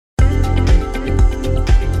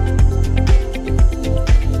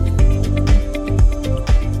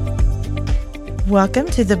Welcome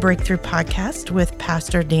to the Breakthrough Podcast with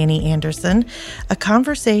Pastor Danny Anderson, a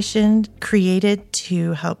conversation created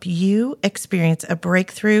to help you experience a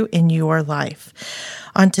breakthrough in your life.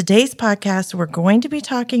 On today's podcast, we're going to be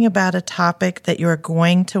talking about a topic that you're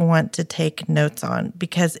going to want to take notes on,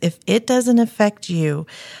 because if it doesn't affect you,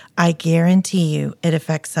 I guarantee you it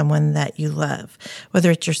affects someone that you love,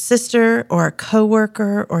 whether it's your sister or a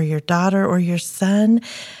coworker or your daughter or your son.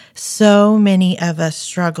 So many of us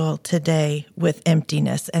struggle today with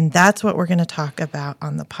emptiness, and that's what we're going to talk about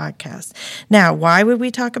on the podcast. Now, why would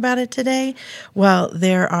we talk about it today? Well,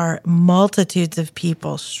 there are multitudes of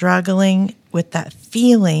people struggling with that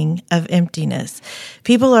feeling of emptiness.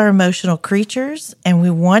 People are emotional creatures, and we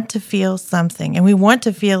want to feel something, and we want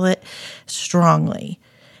to feel it strongly.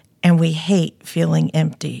 And we hate feeling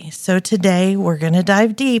empty. So today we're going to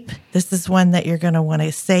dive deep. This is one that you're going to want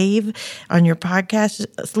to save on your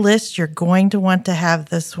podcast list. You're going to want to have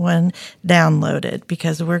this one downloaded,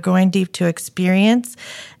 because we're going deep to experience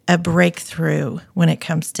a breakthrough when it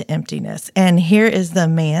comes to emptiness. And here is the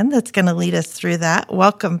man that's going to lead us through that.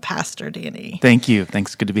 Welcome, Pastor Danny. Thank you.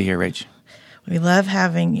 Thanks. Good to be here, Rach. We love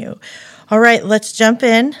having you. All right, let's jump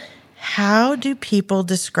in. How do people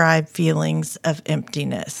describe feelings of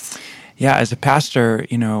emptiness? Yeah, as a pastor,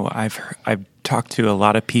 I've talked to a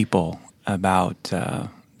lot of people about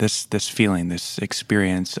this feeling, this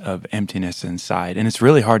experience of emptiness inside, and it's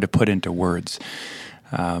really hard to put into words.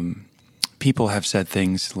 People have said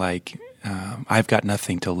things like, "I've got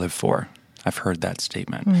nothing to live for." I've heard that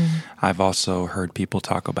statement. I've also heard people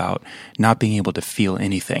talk about not being able to feel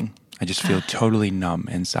anything. I just feel totally numb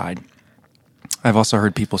inside. I've also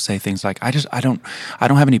heard people say things like, I don't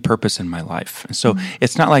have any purpose in my life. And so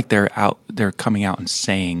it's not like they're coming out and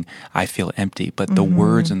saying, I feel empty, but the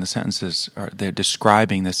words and the sentences they're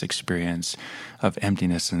describing this experience of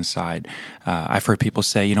emptiness inside. I've heard people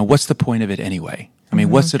say, what's the point of it anyway? I mean,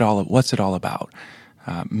 what's it all about?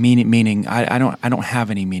 Meaning I don't have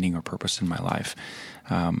any meaning or purpose in my life.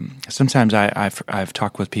 Sometimes I've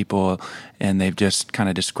talked with people and they've just kind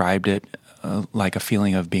of described it like a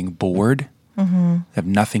feeling of being bored. Have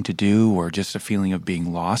nothing to do, or just a feeling of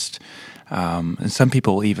being lost. And some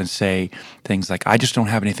people even say things like, I just don't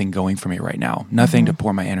have anything going for me right now, nothing to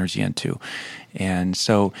pour my energy into. And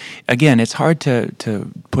so, again, it's hard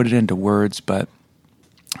to put it into words, but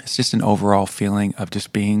it's just an overall feeling of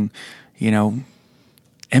just being,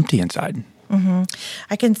 empty inside.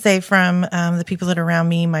 I can say from the people that are around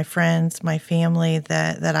me, my friends, my family,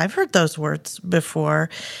 that I've heard those words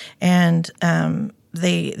before, and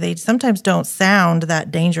they sometimes don't sound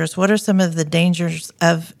that dangerous. What are some of the dangers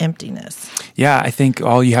of emptiness? Yeah, I think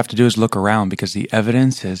all you have to do is look around, because the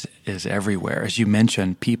evidence is everywhere. As you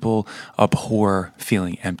mentioned, people abhor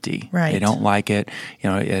feeling empty. Right. They don't like it.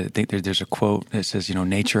 I think there's a quote that says,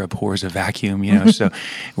 nature abhors a vacuum, so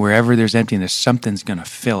wherever there's emptiness, something's going to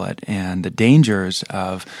fill it. And the dangers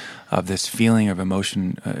of this feeling of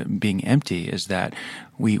emotion being empty is that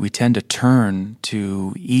we tend to turn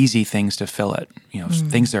to easy things to fill it,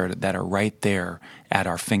 things that are right there at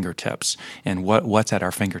our fingertips. And what's at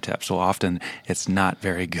our fingertips? Well, often it's not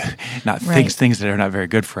very good, things that are not very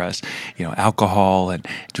good for us. Alcohol and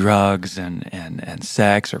drugs and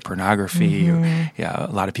sex or pornography. A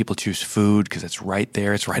lot of people choose food because it's right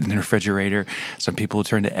there. It's right in the refrigerator. Some people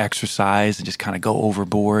turn to exercise and just kind of go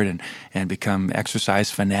overboard and become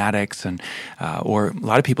exercise fanatics. Or a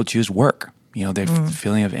lot of people choose work. They're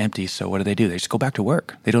feeling of empty, so what do? They just go back to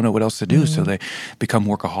work. They don't know what else to do, so they become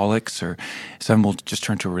workaholics, or some will just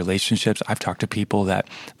turn to relationships. I've talked to people that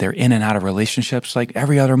they're in and out of relationships like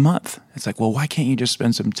every other month. It's like, well, why can't you just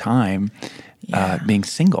spend some time being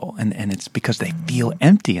single? And it's because they feel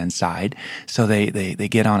empty inside, so they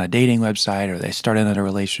get on a dating website, or they start another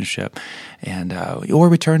relationship, and or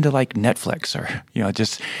we turn to like Netflix, or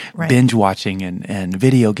just binge watching and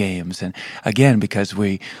video games, and again, because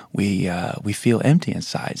we feel empty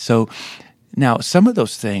inside. So now some of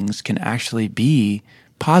those things can actually be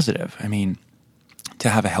positive. I mean, to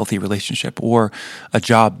have a healthy relationship, or a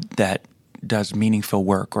job that does meaningful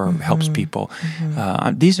work or helps people.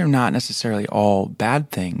 These are not necessarily all bad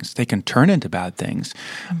things. They can turn into bad things.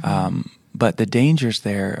 But the dangers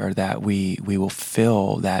there are that we will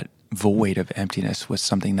fill that void of emptiness with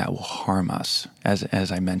something that will harm us,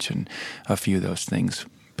 as I mentioned, a few of those things,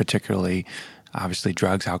 particularly, obviously,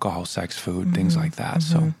 drugs, alcohol, sex, food, things like that.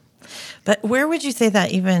 So, but where would you say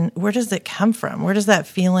that where does it come from? Where does that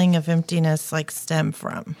feeling of emptiness stem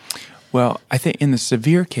from? Well, I think in the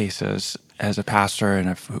severe cases, as a pastor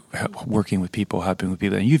and working with people, helping with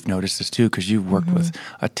people, and you've noticed this too, because you've worked with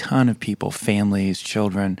a ton of people, families,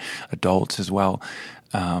 children, adults as well.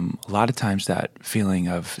 a lot of times that feeling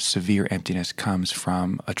of severe emptiness comes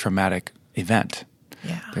from a traumatic event.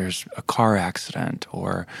 Yeah. There's a car accident,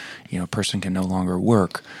 or a person can no longer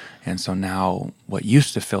work, and so now what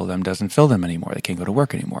used to fill them doesn't fill them anymore. They can't go to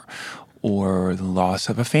work anymore. Or the loss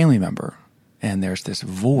of a family member, and there's this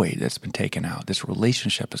void that's been taken out. This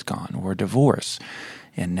relationship is gone, or divorce,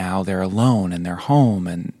 and now they're alone in their home,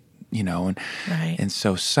 and Right. and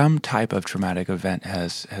so some type of traumatic event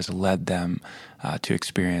has led them to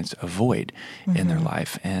experience a void in their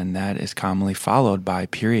life, and that is commonly followed by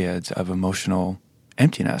periods of emotional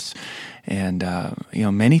emptiness. And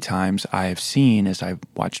many times I have seen, as I've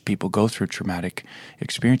watched people go through traumatic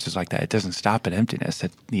experiences like that, it doesn't stop at emptiness.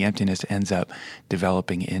 That the emptiness ends up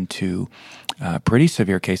developing into pretty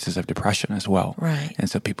severe cases of depression as well. Right. And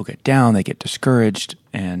so people get down, they get discouraged,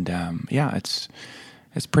 and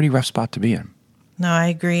it's a pretty rough spot to be in. No, I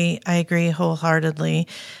agree. I agree wholeheartedly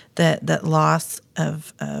that loss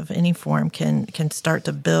of any form can start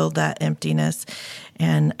to build that emptiness.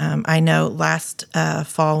 And I know last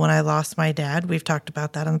fall when I lost my dad, we've talked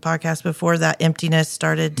about that on the podcast before, that emptiness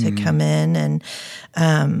started to come in.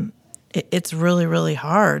 And it's really, really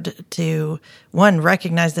hard to, one,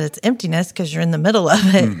 recognize that it's emptiness because you're in the middle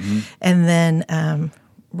of it. And then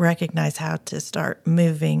recognize how to start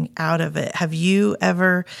moving out of it. Have you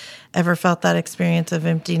ever felt that experience of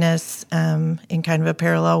emptiness in kind of a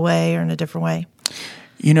parallel way or in a different way?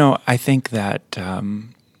 I think that,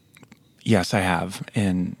 yes, I have.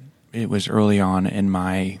 And it was early on in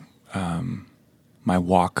my my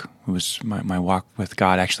walk. It was my walk with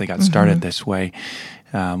God actually got started this way.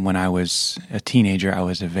 When I was a teenager, I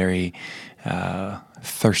was a very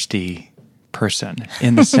thirsty person,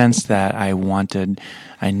 in the sense that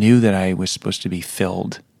I knew that I was supposed to be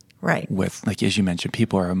filled Right. with, like, as you mentioned,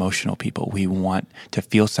 people are emotional people. We want to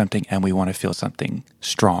feel something, and we want to feel something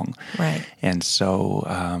strong. Right. And so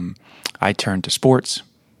I turned to sports,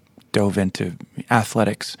 dove into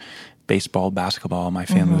athletics, baseball, basketball. My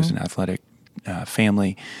family was an athletic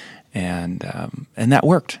family, and that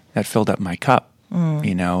worked. That filled up my cup.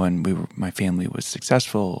 And my family was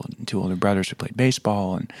successful. 2 older brothers who played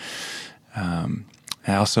baseball, and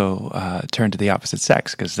I also turned to the opposite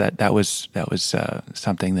sex because that was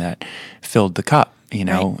something that filled the cup,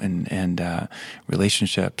 Right. and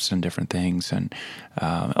relationships and different things, and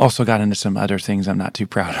also got into some other things I'm not too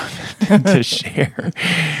proud of to share.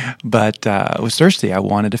 But I was thirsty. I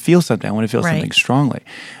wanted to feel something. I wanted to feel Right. something strongly.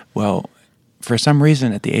 Well, for some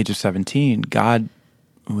reason, at the age of 17, God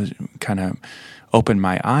was kind of opened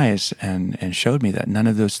my eyes and showed me that none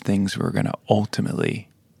of those things were going to ultimately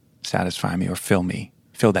satisfy me or fill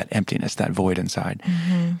that emptiness, that void inside.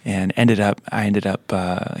 And he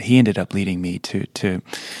ended up leading me to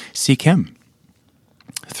seek him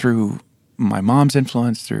through my mom's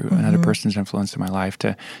influence, through another person's influence in my life,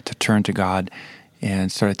 to turn to God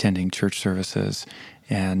and start attending church services.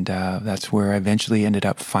 And that's where I eventually ended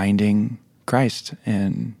up finding Christ,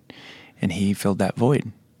 and he filled that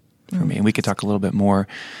void for me. And we could talk a little bit more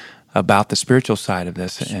about the spiritual side of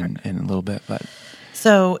this in a little bit, but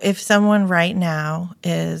So if someone right now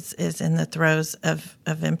is in the throes of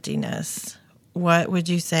emptiness, what would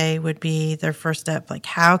you say would be their first step? Like,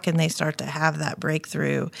 how can they start to have that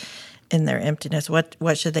breakthrough in their emptiness?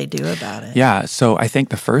 What should they do about it? Yeah, so I think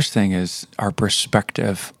the first thing is our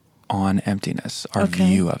perspective on emptiness, our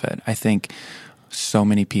view of it. I think so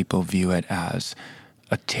many people view it as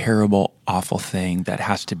a terrible, awful thing that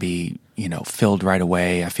has to be, filled right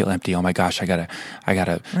away. I feel empty. Oh my gosh, I gotta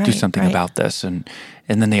do something about this, and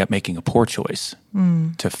then they end up making a poor choice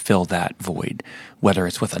to fill that void, whether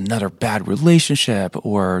it's with another bad relationship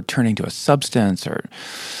or turning to a substance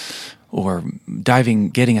or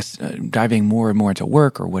diving more and more into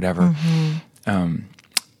work or whatever.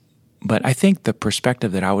 But I think the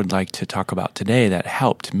perspective that I would like to talk about today that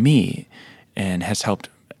helped me and has helped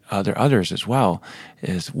others as well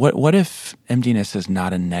is what if emptiness is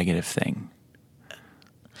not a negative thing?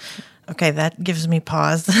 Okay, that gives me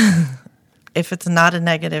pause. If it's not a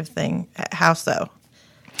negative thing, how so?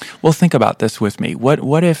 Well, think about this with me.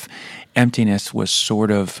 What if emptiness was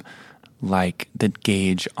sort of like the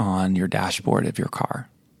gauge on your dashboard of your car?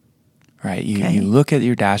 Right? You look at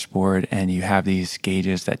your dashboard and you have these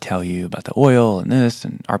gauges that tell you about the oil and this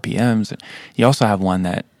and RPMs. And you also have one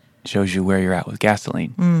that shows you where you're at with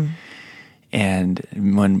gasoline. And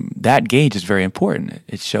when that gauge is very important,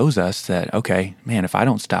 it shows us that, okay, man, if I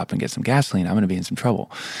don't stop and get some gasoline, I'm going to be in some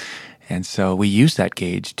trouble. And so we use that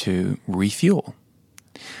gauge to refuel.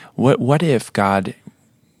 What if God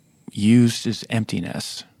used his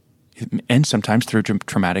emptiness, and sometimes through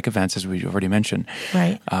traumatic events, as we already mentioned,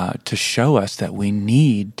 Right. To show us that we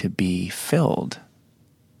need to be filled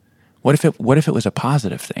What if it was a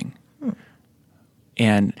positive thing?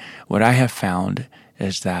 And what I have found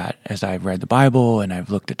is that as I've read the Bible and I've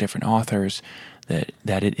looked at different authors,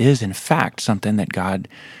 that it is in fact something that God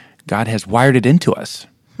has wired it into us.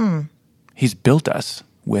 He's built us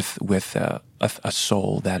with a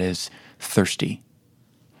soul that is thirsty,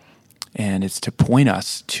 and it's to point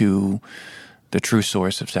us to the true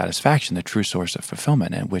source of satisfaction, the true source of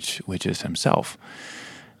fulfillment, and which is Himself.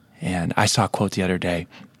 And I saw a quote the other day.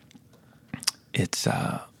 It's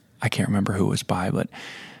I can't remember who it was by, but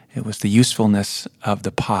it was, the usefulness of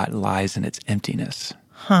the pot lies in its emptiness.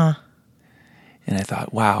 Huh. And I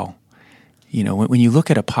thought, wow, when you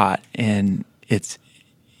look at a pot and it's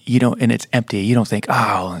empty, you don't think,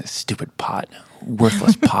 oh, stupid pot,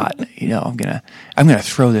 worthless pot. I'm gonna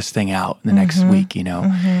throw this thing out the next week. You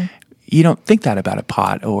don't think that about a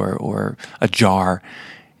pot or a jar.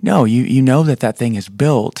 No, you know that thing is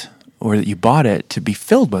built, or that you bought it to be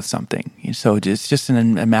filled with something. So it's just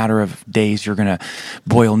in a matter of days, you're going to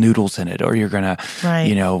boil noodles in it, or you're going to,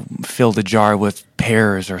 fill the jar with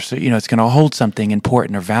pears, or so, it's going to hold something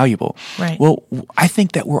important or valuable. Right. Well, I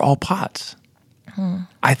think that we're all pots.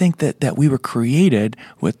 I think that we were created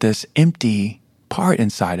with this empty part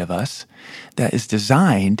inside of us that is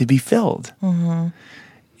designed to be filled.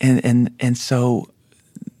 And so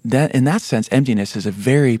that, in that sense, emptiness is a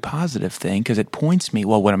very positive thing, because it points me,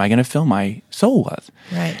 well, what am I going to fill my soul with?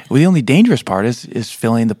 Right. Well, the only dangerous part is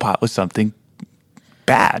filling the pot with something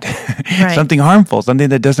bad, right. something harmful, something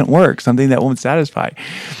that doesn't work, something that won't satisfy.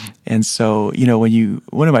 And so,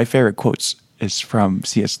 one of my favorite quotes is from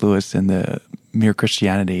C.S. Lewis in the Mere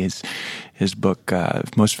Christianity, his book,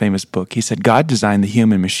 most famous book. He said, God designed the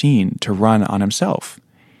human machine to run on Himself.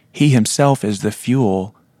 He Himself is the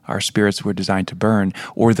fuel our spirits were designed to burn,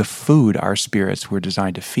 or the food our spirits were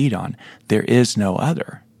designed to feed on. There is no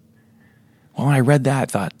other. Well, when I read that,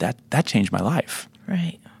 I thought that changed my life.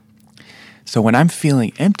 Right. So when I'm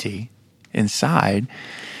feeling empty inside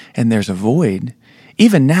and there's a void,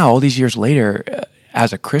 even now, all these years later,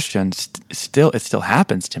 as a Christian, it still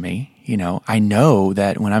happens to me. I know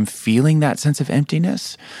that when I'm feeling that sense of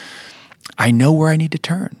emptiness, I know where I need to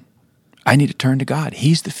turn. I need to turn to God.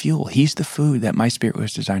 He's the fuel. He's the food that my spirit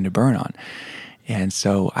was designed to burn on. And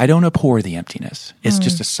so I don't abhor the emptiness. It's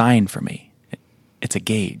just a sign for me. It's a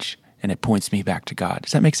gauge, and it points me back to God.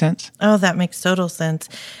 Does that make sense? Oh, that makes total sense.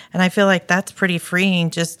 And I feel like that's pretty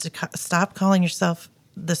freeing, just to stop calling yourself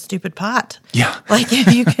the stupid pot. Yeah. Like,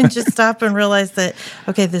 if you can just stop and realize that,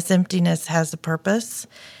 okay, this emptiness has a purpose,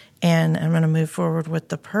 and I'm going to move forward with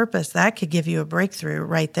the purpose, that could give you a breakthrough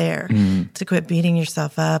right there, to quit beating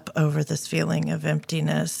yourself up over this feeling of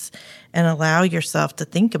emptiness and allow yourself to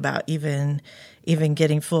think about even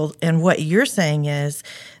getting full. And what you're saying is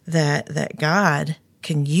that God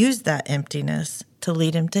can use that emptiness to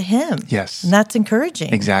lead him to Him. Yes. And that's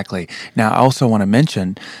encouraging. Exactly. Now, I also want to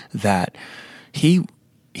mention that He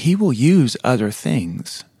will use other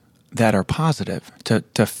things that are positive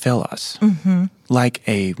to fill us, like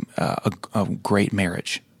a great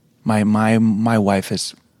marriage. My wife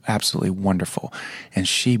is absolutely wonderful, and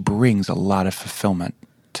she brings a lot of fulfillment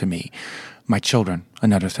to me. My children,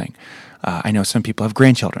 another thing. I know some people have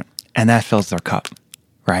grandchildren, and that fills their cup,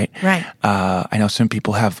 right? Right. I know some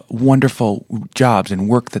people have wonderful jobs and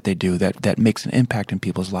work that they do that makes an impact in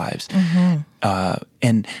people's lives.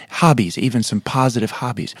 And hobbies, even some positive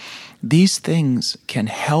hobbies. These things can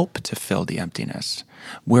help to fill the emptiness.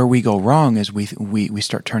 Where we go wrong is we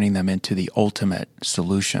start turning them into the ultimate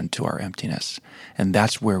solution to our emptiness. And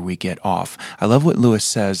that's where we get off. I love what Lewis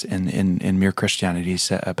says in Mere Christianity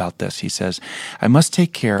about this. He says, I must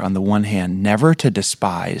take care, on the one hand, never to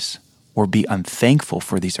despise or be unthankful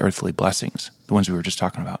for these earthly blessings, the ones we were just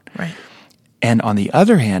talking about. Right. And on the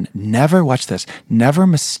other hand, never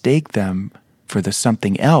mistake them for the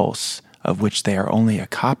something else of which they are only a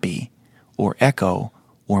copy or echo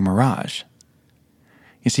or mirage.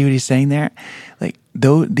 You see what he's saying there? Like,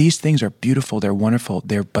 though these things are beautiful, they're wonderful,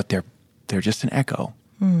 but they're just an echo.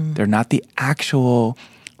 They're not the actual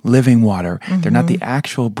living water. They're not the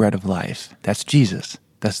actual bread of life. That's Jesus.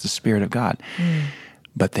 That's the Spirit of God.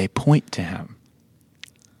 But they point to Him.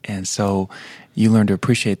 And so you learn to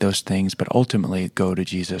appreciate those things, but ultimately go to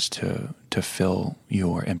Jesus to fill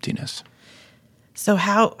your emptiness. So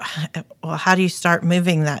how do you start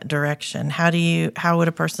moving that direction? How would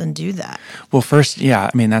a person do that? Well, first,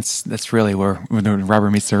 that's really where the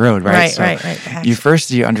rubber meets the road, right? Right.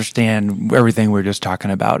 You understand everything we were just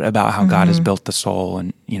talking about how God has built the soul,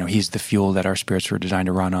 and He's the fuel that our spirits were designed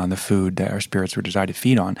to run on, the food that our spirits were designed to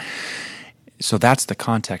feed on. So that's the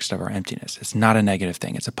context of our emptiness. It's not a negative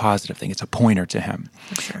thing. It's a positive thing. It's a pointer to Him.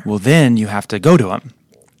 For sure. Well, then you have to go to Him.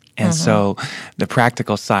 And so the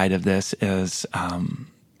practical side of this is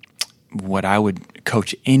what I would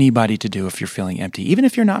coach anybody to do if you're feeling empty, even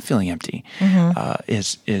if you're not feeling empty,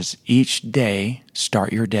 is each day,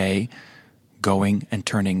 start your day going and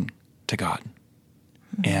turning to God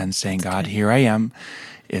and saying, God, here I am.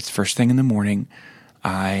 It's first thing in the morning.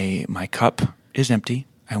 My cup is empty.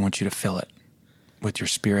 I want you to fill it with your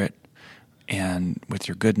spirit and with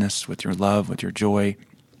your goodness, with your love, with your joy.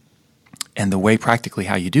 And the way practically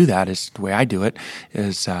how you do that is the way I do it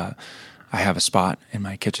is I have a spot in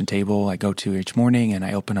my kitchen table I go to each morning, and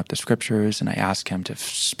I open up the scriptures and I ask him to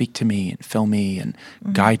speak to me and fill me and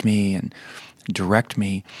guide me and direct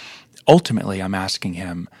me. Ultimately, I'm asking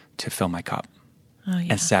him to fill my cup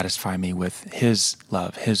and satisfy me with his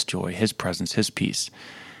love, his joy, his presence, his peace.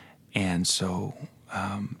 And so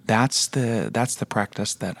that's the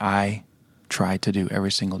practice that I try to do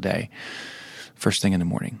every single day, first thing in the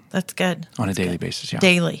morning. That's good. On a daily basis, yeah.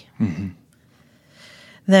 Daily.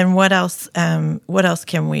 Then what else? What else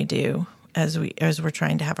can we do as we're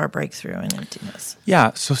trying to have our breakthrough in emptiness?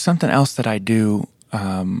 Yeah. So something else that I do,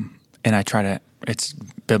 and I try to. It's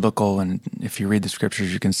biblical, and if you read the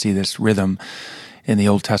scriptures, you can see this rhythm in the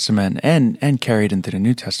Old Testament and carried into the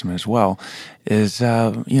New Testament as well. Is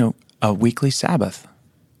a weekly Sabbath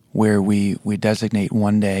where we designate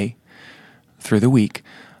one day through the week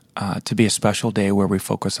to be a special day where we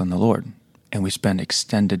focus on the Lord and we spend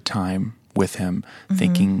extended time with him,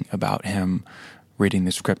 thinking about him, reading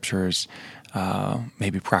the scriptures,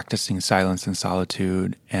 maybe practicing silence and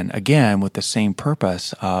solitude, and again with the same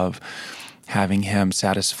purpose of having him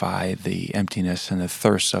satisfy the emptiness and the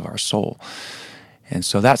thirst of our soul. And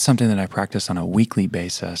so that's something that I practice on a weekly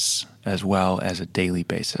basis as well as a daily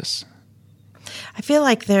basis. I feel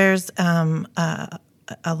like there's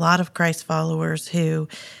a lot of Christ followers who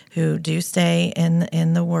do stay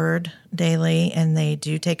in the Word daily, and they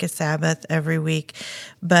do take a Sabbath every week.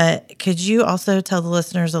 But could you also tell the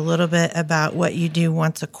listeners a little bit about what you do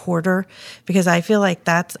once a quarter? Because I feel like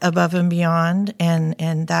that's above and beyond,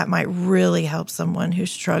 and that might really help someone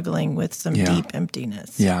who's struggling with some deep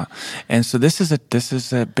emptiness. Yeah, and so this is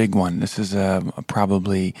a big one. This is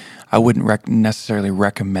probably I wouldn't necessarily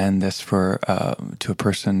recommend this for to a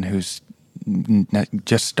person who's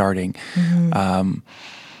just starting.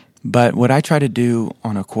 But what I try to do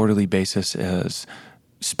on a quarterly basis is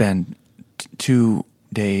spend 2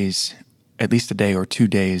 days, at least a day or 2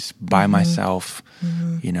 days by myself,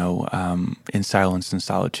 in silence and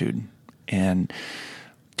solitude, and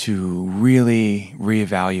to really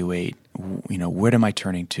reevaluate, what am I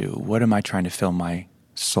turning to? What am I trying to fill my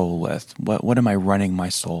soul with? What am I running my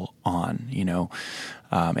soul on?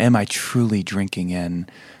 Am I truly drinking in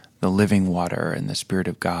the living water and the Spirit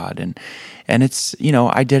of God? And it's,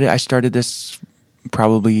 I started this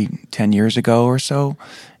probably 10 years ago or so,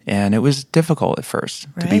 and it was difficult at first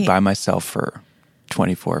to be by myself for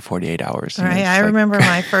 24, 48 hours. Right. I remember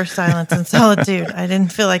my first silence and solitude. I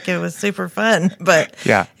didn't feel like it was super fun, but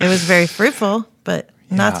it was very fruitful, but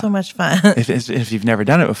not so much fun. If you've never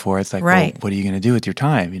done it before, it's like, well, what are you going to do with your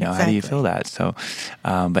time? How do you feel that? So,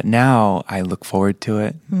 but now I look forward to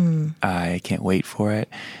it. I can't wait for it.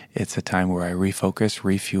 It's a time where I refocus,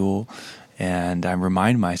 refuel, and I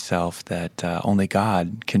remind myself that only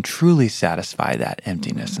God can truly satisfy that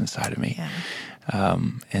emptiness inside of me.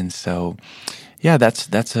 And so,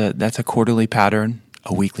 that's a quarterly pattern,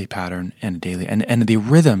 a weekly pattern, and a daily. And the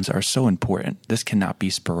rhythms are so important. This cannot be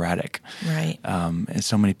sporadic. Right. And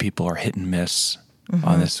so many people are hit and miss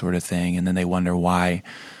on this sort of thing, and then they wonder why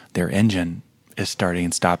their engine is starting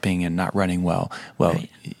and stopping and not running well. Well,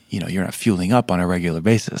 you're not fueling up on a regular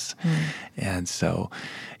basis. And so,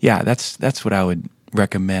 that's what I would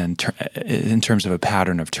recommend in terms of a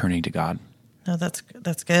pattern of turning to God. No, that's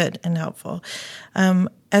good and helpful.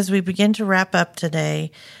 As we begin to wrap up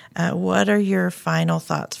today, what are your final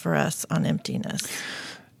thoughts for us on emptiness?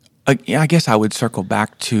 I guess I would circle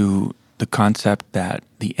back to the concept that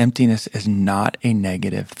the emptiness is not a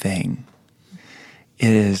negative thing. It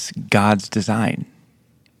is God's design.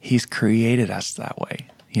 He's created us that way.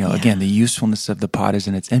 Again, the usefulness of the pot is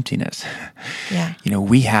in its emptiness.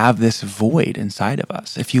 We have this void inside of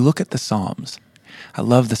us. If you look at the Psalms, I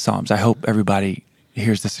love the Psalms. I hope everybody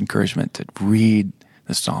hears this encouragement to read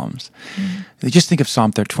the Psalms. Just think of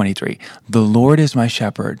Psalm 23. The Lord is my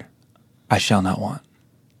shepherd, I shall not want.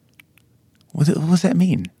 What does that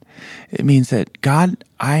mean? It means that God.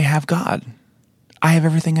 I have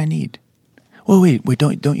everything I need. Well, wait,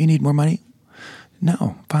 don't you need more money?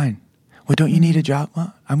 No, fine. Well, don't you need a job?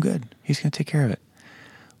 Well, I'm good. He's going to take care of it.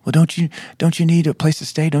 Well, don't you need a place to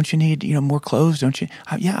stay? Don't you need more clothes? Don't you?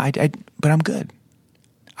 But I'm good.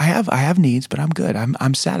 I have needs, but I'm good.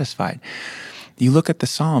 I'm satisfied. You look at the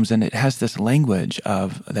Psalms, and it has this language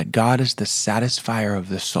of that God is the satisfier of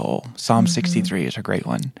the soul. Psalm 63 is a great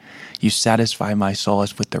one. You satisfy my soul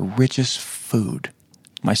as with the richest food.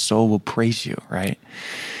 My soul will praise you, right?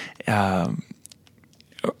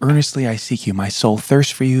 Earnestly I seek you. My soul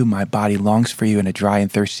thirsts for you. My body longs for you in a dry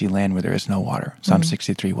and thirsty land where there is no water. Psalm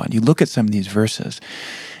 63:1. You look at some of these verses,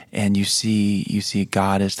 and you see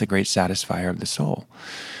God as the great satisfier of the soul.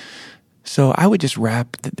 So I would just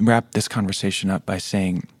wrap this conversation up by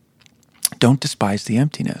saying, don't despise the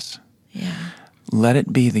emptiness. Yeah. Let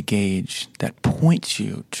it be the gauge that points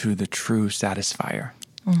you to the true satisfier,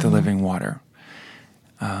 the living water.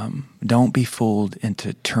 Don't be fooled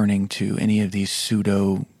into turning to any of these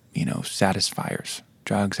pseudo, satisfiers,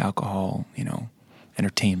 drugs, alcohol,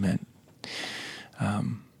 entertainment.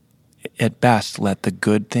 At best, let the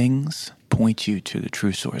good things point you to the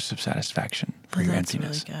true source of satisfaction for your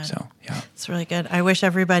emptiness. Really good. So, yeah. It's really good. I wish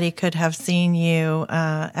everybody could have seen you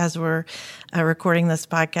as we're recording this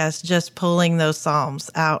podcast, just pulling those Psalms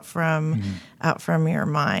out from your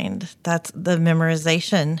mind. That's the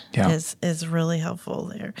memorization is really helpful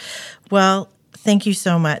there. Well, thank you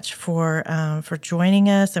so much for joining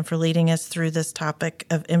us and for leading us through this topic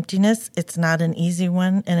of emptiness. It's not an easy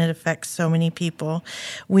one, and it affects so many people.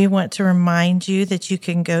 We want to remind you that you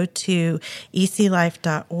can go to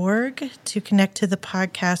eclife.org to connect to the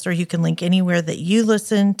podcast, or you can link anywhere that you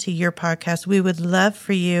listen to your podcast. We would love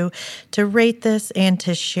for you to rate this and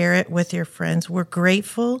to share it with your friends. We're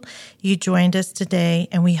grateful you joined us today,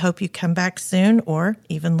 and we hope you come back soon, or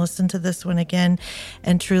even listen to this one again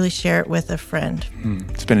and truly share it with a friend.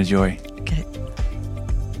 It's been a joy. Good.